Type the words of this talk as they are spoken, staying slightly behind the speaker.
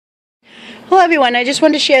Hello everyone, I just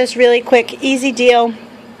wanted to share this really quick, easy deal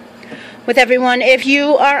with everyone. If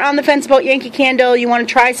you are on the fence about Yankee Candle, you want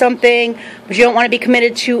to try something, but you don't want to be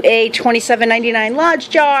committed to a $27.99 large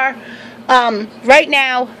jar, right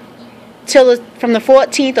now, from the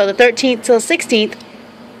 14th or the 13th till the 16th,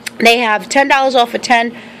 they have $10 off for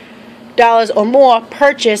 $10 or more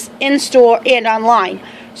purchase in-store and online.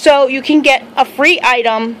 So you can get a free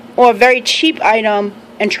item or a very cheap item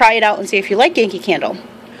and try it out and see if you like Yankee Candle.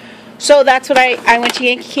 So that's what I went to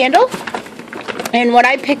Yankee Candle, and what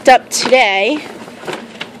I picked up today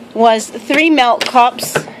was 3 milk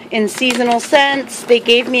cups in seasonal scents. They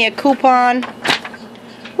gave me a coupon.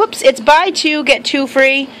 Whoops, it's buy 2, get 2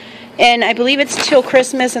 free, and I believe it's till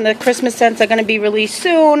Christmas, and the Christmas scents are going to be released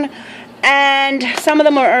soon, and some of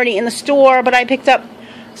them are already in the store, but I picked up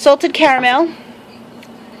Salted Caramel,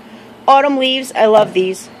 Autumn Leaves, I love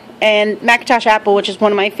these, and Macintosh Apple, which is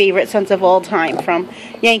one of my favorite scents of all time from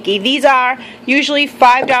Yankee. These are usually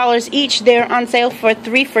 $5 each. They're on sale for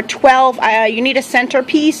 3 for $12. You need a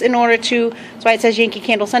centerpiece in order to, that's why it says Yankee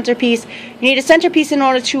Candle centerpiece. You need a centerpiece in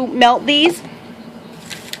order to melt these.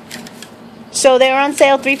 So they're on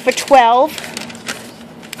sale 3 for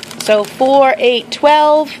 $12. So 4, 8,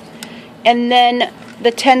 12. And then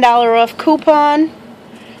the $10 off coupon.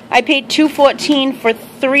 I paid $2.14 for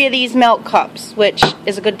 3 of these milk cups, which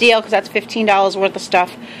is a good deal because that's $15 worth of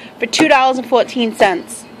stuff for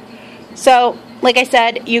 $2.14. So, like I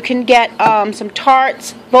said, you can get some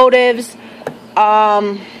tarts, votives.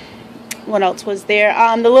 What else was there?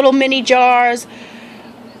 The little mini jars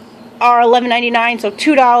are $11.99, so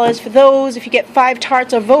 $2 for those. If you get 5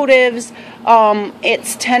 tarts or votives,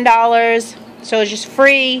 it's $10. So it's just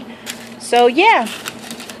free. So yeah.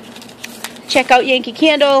 Check out Yankee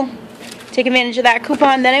Candle, take advantage of that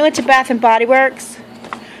coupon. Then I went to Bath & Body Works.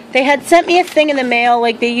 They had sent me a thing in the mail,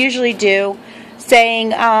 like they usually do,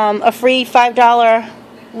 saying a free $5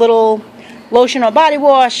 little lotion or body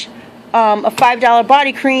wash, a $5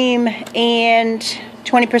 body cream, and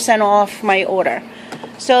 20% off my order.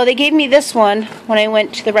 So they gave me this one when I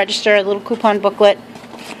went to the register, a little coupon booklet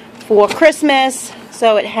for Christmas.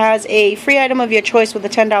 So it has a free item of your choice with a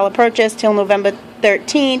 $10 purchase till November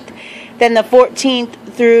 13th. Then the 14th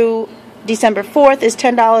through December 4th is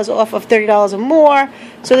 $10 off of $30 or more.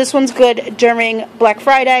 So this one's good during Black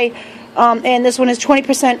Friday. And this one is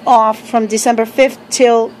 20% off from December 5th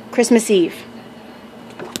till Christmas Eve.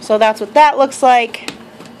 So that's what that looks like.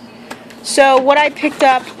 So what I picked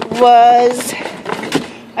up was,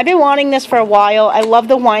 I've been wanting this for a while. I love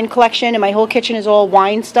the wine collection, and my whole kitchen is all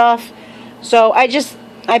wine stuff. So I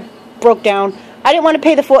broke down. I didn't want to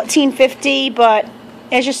pay the $14.50, but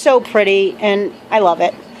it's just so pretty, and I love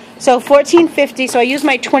it. So $14.50, so I used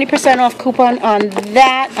my 20% off coupon on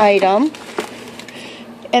that item.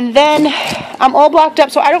 And then I'm all blocked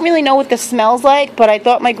up, so I don't really know what this smells like, but I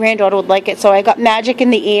thought my granddaughter would like it. So I got Magic in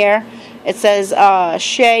the Air. It says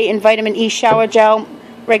Shea and Vitamin E Shower Gel,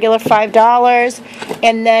 regular $5.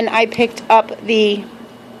 And then I picked up the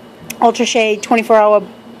Ultra Shea 24-Hour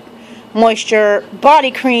Moisture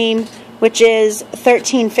Body Cream, which is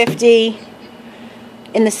 $13.50.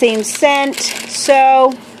 in the same scent.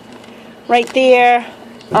 So right there,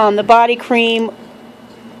 the body cream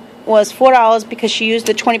was $4 because she used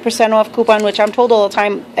the 20% off coupon, which I'm told all the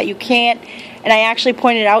time that you can't, and I actually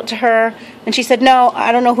pointed out to her, and she said, no,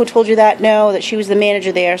 I don't know who told you that. No, that she was the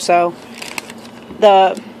manager there. So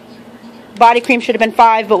the body cream should have been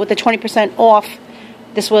 $5, but with the 20% off,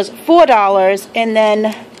 this was $4. And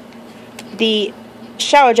then the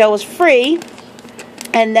shower gel was free,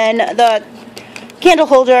 and then the candle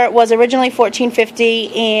holder was originally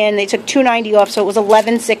 $14.50, and they took $2.90 off, so it was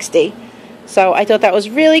 $11.60. So I thought that was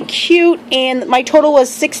really cute, and my total was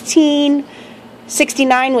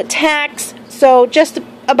 $16.69 with tax, so just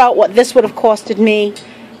about what this would have costed me.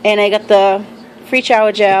 And I got the free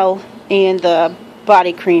shower gel and the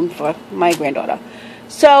body cream for my granddaughter.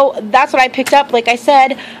 So that's what I picked up. Like I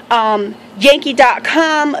said,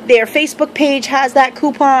 Yankee.com, their Facebook page has that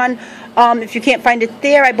coupon. If you can't find it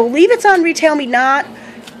there, I believe it's on Retail Me Not.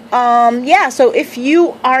 Yeah, so if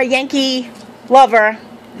you are a Yankee lover,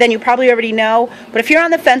 then you probably already know. But if you're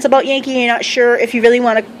on the fence about Yankee and you're not sure if you really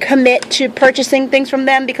want to commit to purchasing things from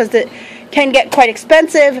them because it can get quite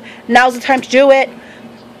expensive, now's the time to do it.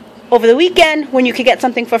 Over the weekend when you could get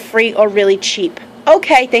something for free or really cheap.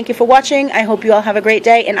 Okay, thank you for watching. I hope you all have a great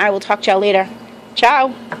day, and I will talk to y'all later.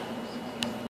 Ciao.